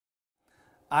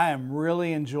I am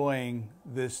really enjoying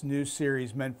this new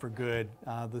series, Meant for Good.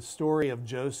 The story of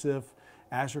Joseph,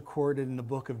 as recorded in the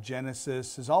book of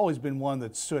Genesis, has always been one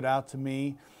that stood out to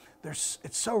me.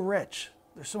 It's so rich.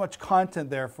 There's so much content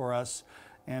there for us.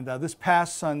 And this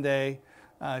past Sunday,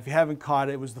 if you haven't caught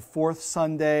it, it was the fourth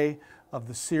Sunday of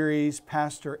the series.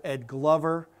 Pastor Ed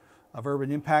Glover of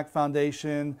Urban Impact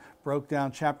Foundation broke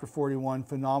down chapter 41,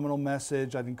 phenomenal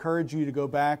message. I'd encourage you to go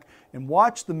back and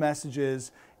watch the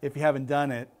messages if you haven't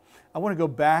done it. I want to go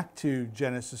back to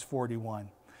Genesis 41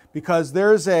 because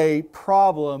there's a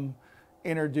problem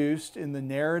introduced in the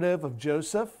narrative of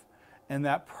Joseph, and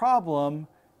that problem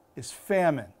is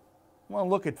famine. I want to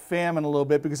look at famine a little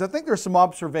bit because I think there's some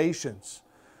observations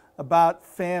about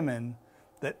famine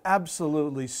that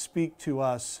absolutely speak to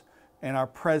us and our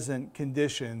present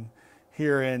condition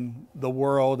here in the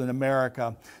world in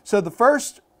America. So the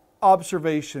first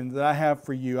observation that I have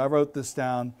for you, I wrote this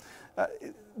down.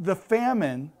 The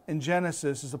famine in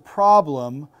Genesis is a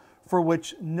problem for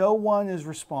which no one is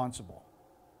responsible.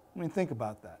 I mean, think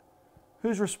about that.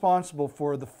 Who's responsible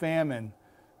for the famine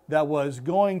that was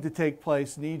going to take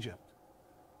place in Egypt?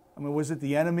 I mean, was it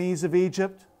the enemies of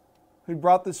Egypt who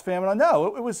brought this famine on?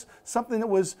 No, it was something that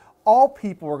was all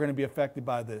people were going to be affected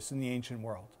by this in the ancient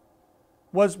world.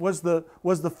 Was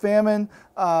the famine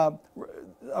a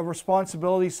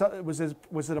responsibility?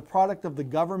 Was it a product of the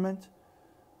government?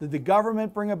 Did the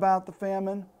government bring about the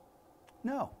famine?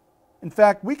 No. In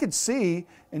fact, we could see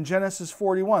in Genesis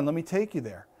 41, let me take you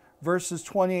there, verses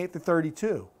 28 to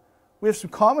 32. We have some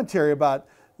commentary about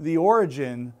the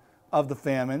origin of the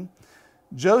famine.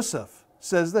 Joseph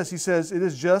says this, he says, "It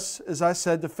is just as I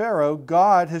said to Pharaoh,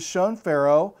 God has shown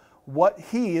Pharaoh what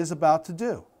he is about to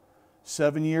do.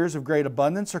 7 years of great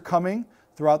abundance are coming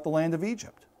throughout the land of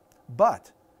Egypt,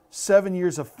 but 7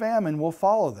 years of famine will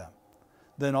follow them.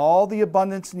 Then all the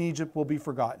abundance in Egypt will be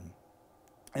forgotten,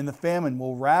 and the famine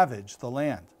will ravage the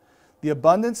land. The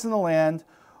abundance in the land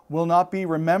will not be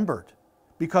remembered,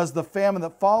 because the famine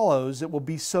that follows it will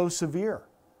be so severe.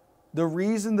 The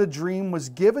reason the dream was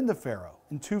given to Pharaoh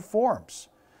in two forms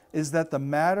is that the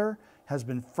matter has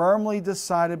been firmly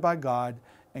decided by God,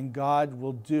 and God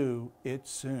will do it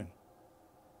soon."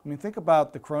 I mean, think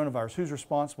about the coronavirus. Who's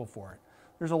responsible for it?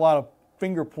 There's a lot of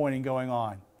finger pointing going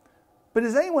on. But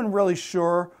is anyone really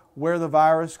sure where the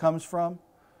virus comes from?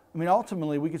 I mean,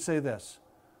 ultimately, we could say this.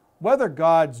 Whether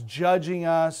God's judging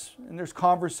us, and there's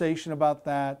conversation about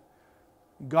that,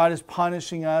 God is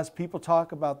punishing us, people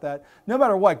talk about that. No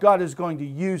matter what, God is going to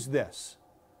use this.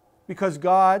 Because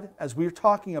God, as we're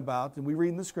talking about, and we read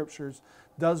in the Scriptures,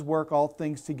 does work all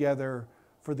things together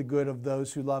for the good of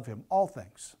those who love Him. All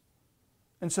things.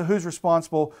 And so who's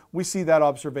responsible? We see that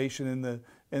observation in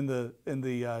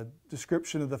the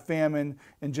description of the famine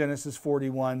in Genesis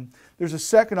 41. There's a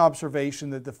second observation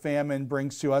that the famine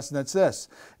brings to us, and that's this,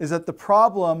 is that the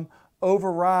problem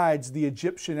overrides the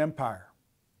Egyptian empire.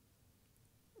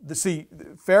 See,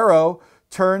 Pharaoh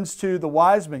turns to the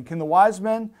wise men. Can the wise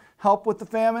men help with the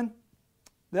famine?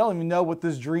 They don't even know what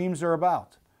these dreams are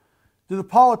about. Do the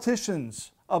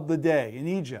politicians of the day in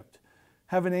Egypt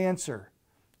have an answer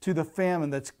to the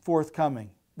famine that's forthcoming?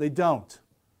 They don't.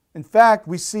 In fact,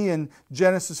 we see in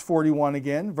Genesis 41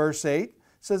 again, verse 8,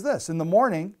 says this, "In the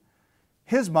morning,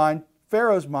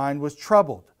 Pharaoh's mind was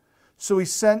troubled. So he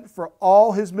sent for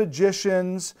all his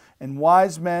magicians and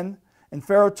wise men, and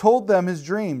Pharaoh told them his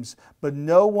dreams, but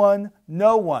no one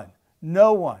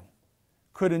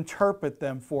could interpret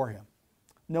them for him."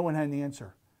 No one had an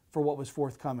answer for what was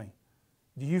forthcoming.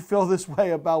 Do you feel this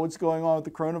way about what's going on with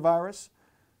the coronavirus?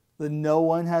 That no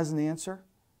one has an answer?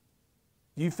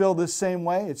 Do you feel this same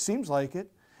way? It seems like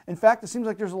it. In fact, it seems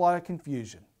like there's a lot of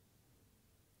confusion.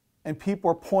 And people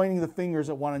are pointing the fingers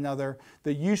at one another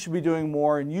that you should be doing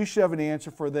more and you should have an answer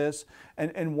for this.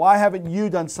 And why haven't you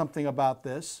done something about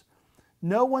this?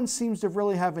 No one seems to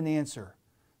really have an answer.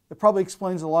 That probably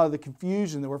explains a lot of the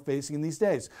confusion that we're facing in these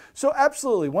days. So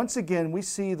absolutely, once again, we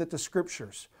see that the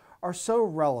Scriptures are so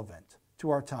relevant to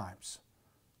our times.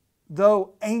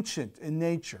 Though ancient in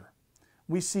nature,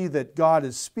 we see that God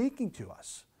is speaking to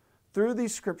us through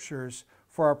these Scriptures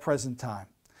for our present time.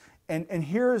 And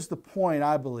here is the point,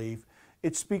 I believe.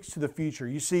 It speaks to the future.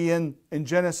 You see, in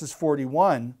Genesis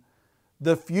 41,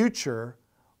 the future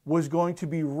was going to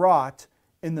be wrought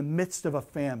in the midst of a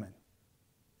famine.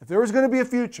 If there was going to be a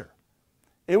future,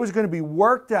 it was going to be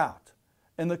worked out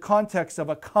in the context of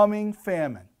a coming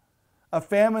famine. A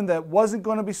famine that wasn't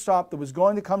going to be stopped, that was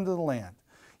going to come to the land.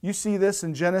 You see this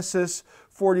in Genesis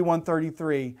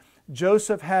 41:33.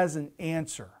 Joseph has an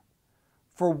answer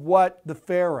for what the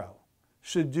Pharaoh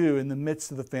should do in the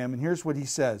midst of the famine. Here's what he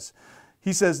says.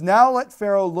 He says, now let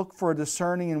Pharaoh look for a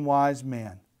discerning and wise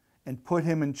man and put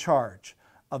him in charge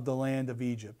of the land of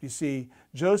Egypt. You see,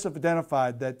 Joseph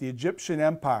identified that the Egyptian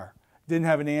empire didn't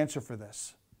have an answer for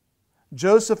this.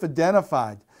 Joseph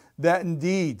identified that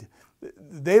indeed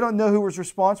they don't know who was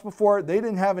responsible for it. They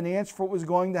didn't have an answer for what was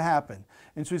going to happen.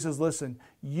 And so he says, listen,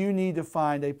 you need to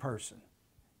find a person.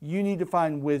 You need to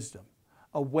find wisdom,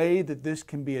 a way that this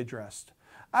can be addressed.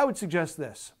 I would suggest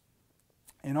this.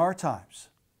 In our times,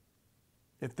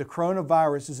 if the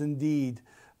coronavirus is indeed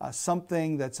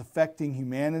something that's affecting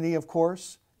humanity, of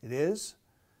course, it is,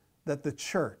 that the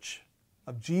church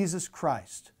of Jesus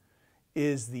Christ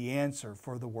is the answer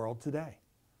for the world today.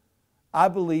 I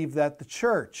believe that the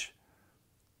church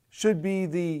should be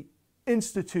the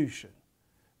institution.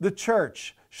 The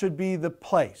church should be the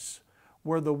place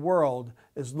where the world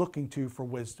is looking to for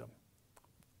wisdom.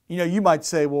 You know, you might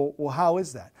say, well, how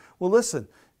is that? Well, listen,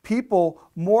 people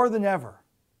more than ever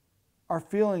are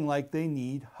feeling like they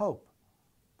need hope.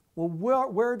 Well,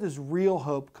 where does real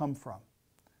hope come from?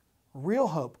 Real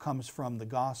hope comes from the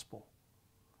gospel.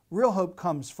 Real hope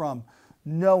comes from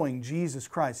knowing Jesus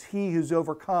Christ, He who's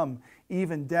overcome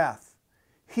even death.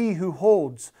 He who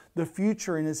holds the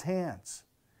future in His hands.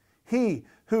 He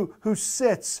who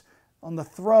sits on the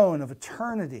throne of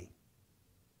eternity.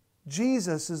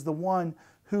 Jesus is the one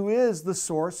who is the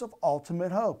source of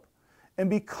ultimate hope. And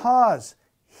because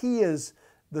He is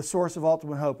the source of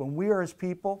ultimate hope, and we are His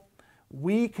people,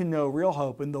 we can know real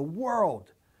hope, and the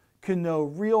world can know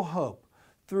real hope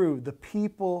through the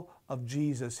people of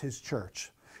Jesus, His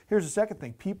church. Here's the second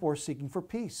thing. People are seeking for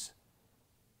peace.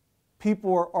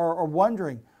 People are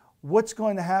wondering what's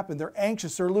going to happen. They're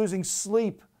anxious. They're losing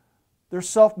sleep. They're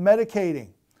self-medicating.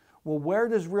 Well, where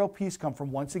does real peace come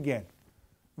from? Once again,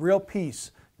 real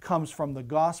peace comes from the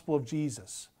gospel of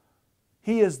Jesus.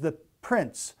 He is the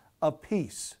Prince of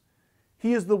Peace.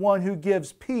 He is the one who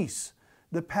gives peace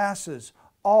that passes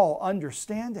all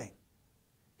understanding.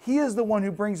 He is the one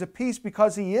who brings a peace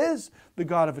because He is the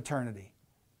God of eternity.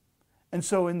 And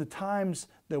so in the times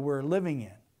that we're living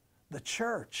in, the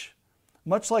church,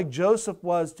 much like Joseph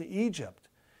was to Egypt,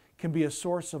 can be a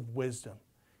source of wisdom,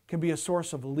 can be a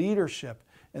source of leadership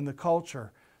in the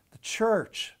culture. The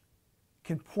church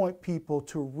can point people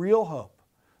to real hope.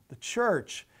 The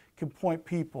church can point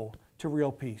people to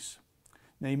real peace.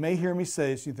 Now you may hear me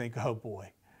say this and you think, oh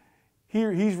boy,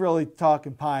 he's really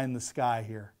talking pie in the sky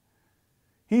here.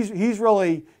 He's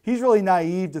really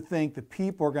naive to think that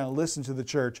people are going to listen to the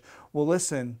church. Well,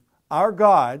 listen, our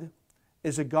God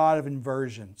is a God of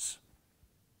inversions.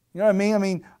 You know what I mean? I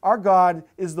mean, our God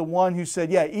is the one who said,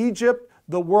 yeah, Egypt,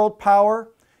 the world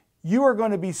power, you are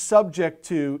going to be subject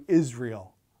to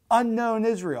Israel, unknown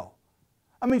Israel.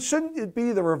 I mean, shouldn't it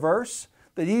be the reverse?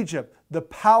 That Egypt, the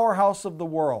powerhouse of the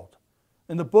world,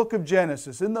 in the book of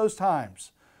Genesis, in those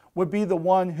times, would be the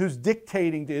one who's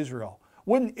dictating to Israel.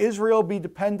 Wouldn't Israel be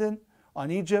dependent on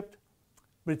Egypt?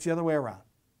 But it's the other way around.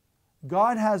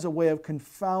 God has a way of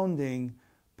confounding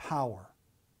power.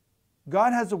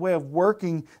 God has a way of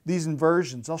working these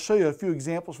inversions. I'll show you a few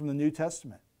examples from the New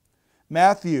Testament.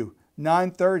 Matthew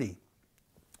 9:30.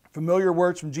 Familiar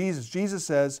words from Jesus. Jesus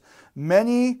says,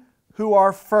 many who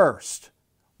are first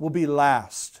will be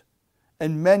last,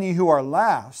 and many who are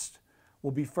last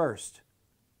will be first.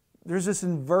 There's this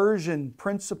inversion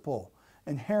principle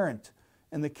inherent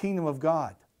in the kingdom of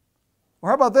God. Or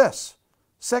how about this?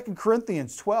 2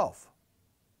 Corinthians 12.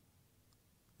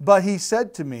 But He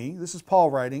said to me, this is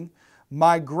Paul writing,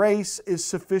 my grace is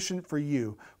sufficient for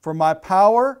you, for my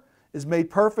power is made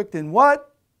perfect in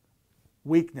what?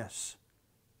 Weakness.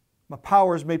 My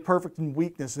power is made perfect in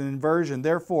weakness and inversion.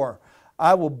 Therefore,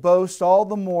 I will boast all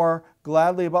the more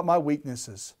gladly about my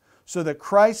weaknesses, so that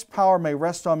Christ's power may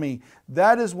rest on me.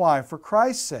 That is why, for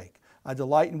Christ's sake, I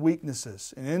delight in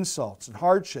weaknesses, in insults, in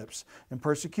hardships, in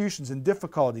persecutions, in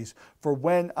difficulties. For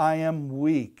when I am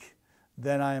weak,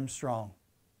 then I am strong.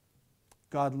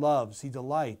 God loves, He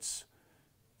delights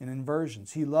in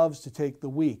inversions. He loves to take the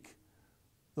weak,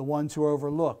 the ones who are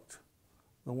overlooked,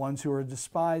 the ones who are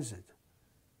despised,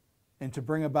 and to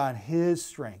bring about His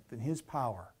strength and His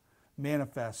power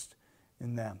manifest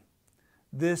in them.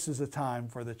 This is a time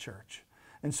for the church.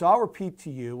 And so I'll repeat to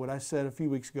you what I said a few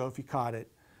weeks ago, if you caught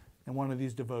it, in one of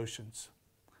these devotions.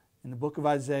 In the book of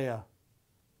Isaiah,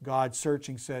 God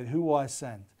searching said, who will I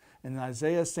send? And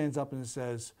Isaiah stands up and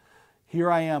says,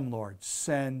 here I am, Lord,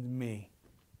 send me.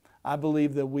 I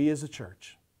believe that we as a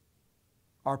church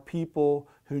are people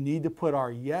who need to put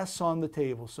our yes on the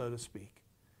table, so to speak,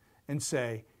 and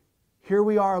say, here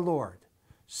we are, Lord,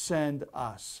 send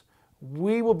us.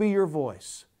 We will be your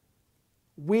voice.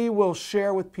 We will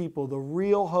share with people the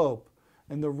real hope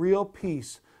and the real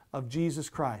peace of Jesus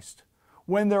Christ.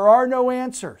 When there are no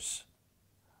answers,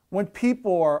 when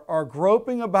people are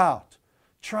groping about,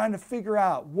 trying to figure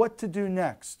out what to do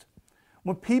next,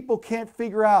 when people can't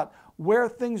figure out where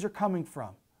things are coming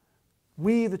from,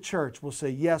 we, the church, will say,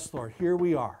 yes, Lord, here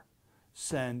we are.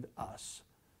 Send us.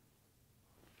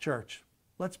 Church,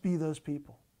 let's be those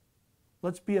people.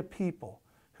 Let's be a people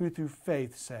who through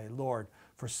faith say, Lord,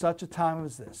 for such a time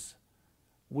as this,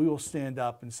 we will stand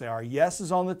up and say, our yes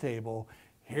is on the table.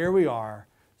 Here we are.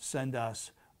 Send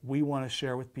us. We want to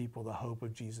share with people the hope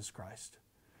of Jesus Christ.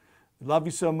 We love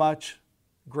you so much.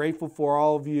 Grateful for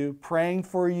all of you. Praying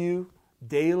for you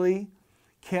daily.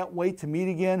 Can't wait to meet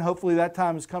again. Hopefully that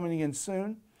time is coming again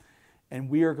soon. And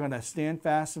we are going to stand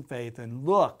fast in faith and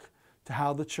look to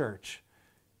how the church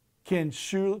can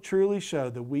truly show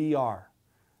that we are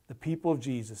the people of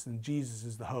Jesus, and Jesus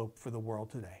is the hope for the world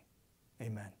today.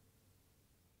 Amen.